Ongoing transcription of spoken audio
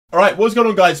Alright, what's going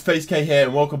on guys, FaZe Kay here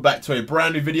and welcome back to a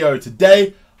brand new video.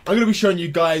 Today, I'm going to be showing you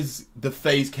guys the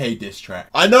FaZe Kay diss track.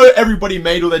 I know everybody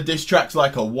made all their diss tracks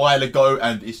like a while ago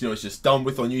and it's, it's just done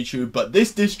with on YouTube, but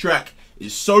this diss track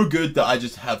is so good that I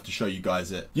just have to show you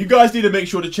guys it. You guys need to make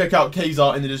sure to check out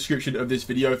KAYZAR in the description of this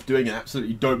video for doing an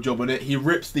absolutely dope job on it. He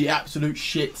rips the absolute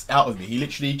shit out of me. He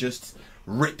literally just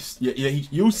rips.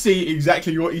 You'll see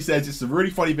exactly what he says. It's a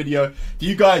really funny video. If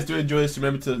you guys do enjoy this,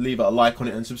 remember to leave a like on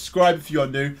it and subscribe if you are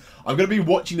new. I'm going to be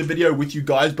watching the video with you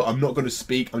guys, but I'm not going to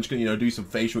speak. I'm just going to, do some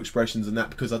facial expressions and that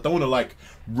because I don't want to like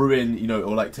ruin,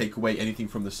 or like take away anything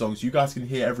from the song. So you guys can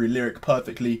hear every lyric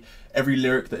perfectly, every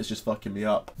lyric that is just fucking me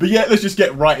up. But yeah, let's just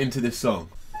get right into this song.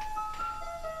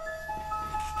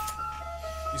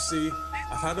 You see,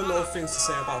 I've had a lot of things to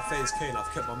say about FaZe Kay and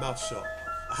I've kept my mouth shut.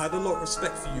 I had a lot of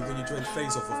respect for you when you joined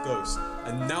FaZe off of Ghost,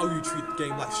 and now you treat the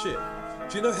game like shit.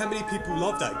 Do you know how many people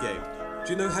love that game?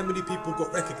 Do you know how many people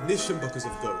got recognition because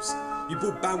of Ghost? You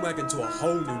brought bandwagon to a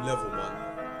whole new level, man.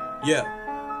 Yeah.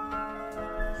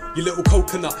 You little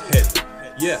coconut head.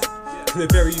 Yeah. Can I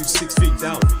bury you 6 feet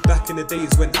down? Back in the days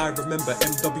when I remember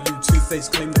MW2 FaZe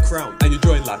claimed the crown. And you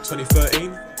joined like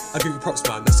 2013? I give you props,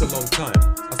 man, that's a long time.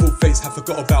 I thought FaZe had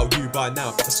forgot about you by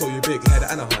now, but I saw your big head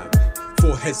at Anaheim.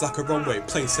 4 heads like a runway,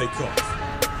 plane take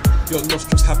off. Your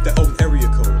nostrils have their own area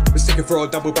code. We're sticking for a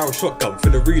double barrel shotgun for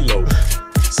the reload.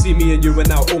 See me and you are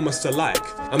now almost alike.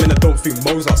 I mean, I don't think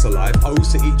Mozart's alive. I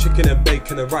used to eat chicken and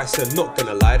bacon and rice, and not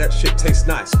gonna lie, that shit tastes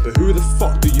nice. But who the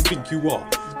fuck do you think you are?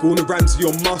 Gordon Ramsay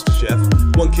on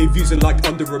MasterChef. 1K views in like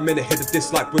under a minute. Hit a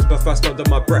dislike whisper fast under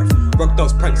my breath. Rug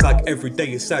does pranks like every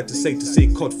day. It's sad to say to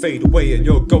see COD fade away, and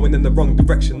you're going in the wrong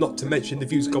direction. Not to mention the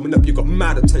views going up. You got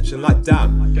mad attention like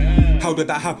damn. How did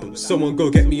that happen? Someone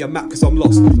go get me a map cause I'm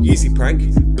lost. Yeezy prank,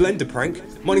 blender prank.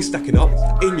 Money stacking up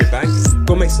in your bank.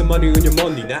 Go make some money on your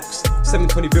money naps.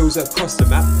 720 bills across the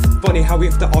map. Funny how we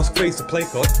have to ask FaZe to play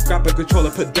COD. Grab a controller,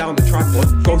 put down the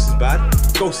tripod. Ghost is bad,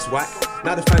 Ghost is whack.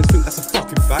 Now the fans think that's a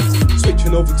fucking fact.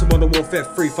 Switching over to Modern Warfare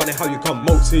 3. Funny how you come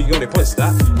multi on a point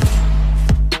stat.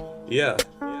 Yeah.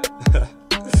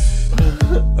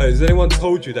 Hey, has anyone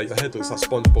told you that your head looks like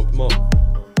SpongeBob's mom?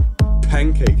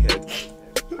 Pancake head.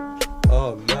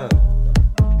 Oh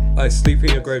man. Hey, sleep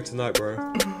in your grave tonight, bro.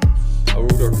 I will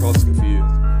order a casket for you.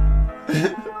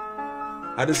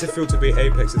 How does it feel to be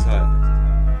Apex's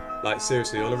height? Like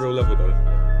seriously, on a real level though.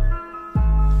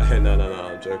 Hey, no,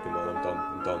 I'm joking, man.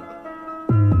 I'm done.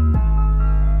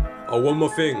 Oh, one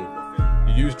more thing.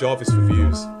 You use Jarvis for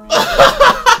views.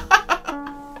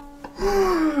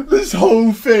 This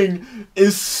whole thing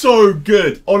is so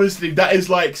good. Honestly, that is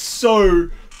like so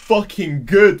fucking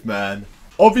good, man.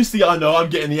 Obviously, I know I'm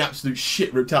getting the absolute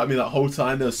shit ripped out of me that whole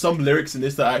time. There's some lyrics in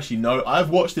this that I actually know. I've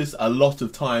watched this a lot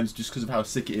of times just because of how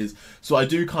sick it is. So I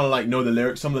do kind of like know the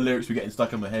lyrics. Some of the lyrics were getting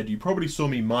stuck in my head. You probably saw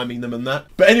me miming them and that.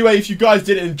 But anyway, if you guys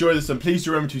did enjoy this, then please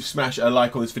do remember to smash a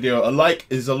like on this video. A like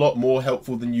is a lot more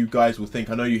helpful than you guys will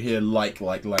think. I know you hear like a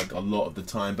lot of the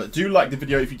time. But do like the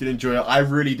video if you did enjoy it. I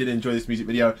really did enjoy this music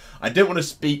video. I didn't want to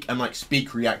speak and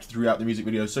react throughout the music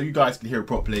video so you guys can hear it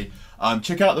properly.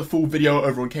 Check out the full video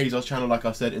over on KAYZAR's channel, like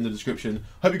I said in the description.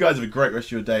 Hope you guys have a great rest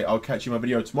of your day. I'll catch you in my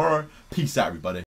video tomorrow. Peace out, everybody.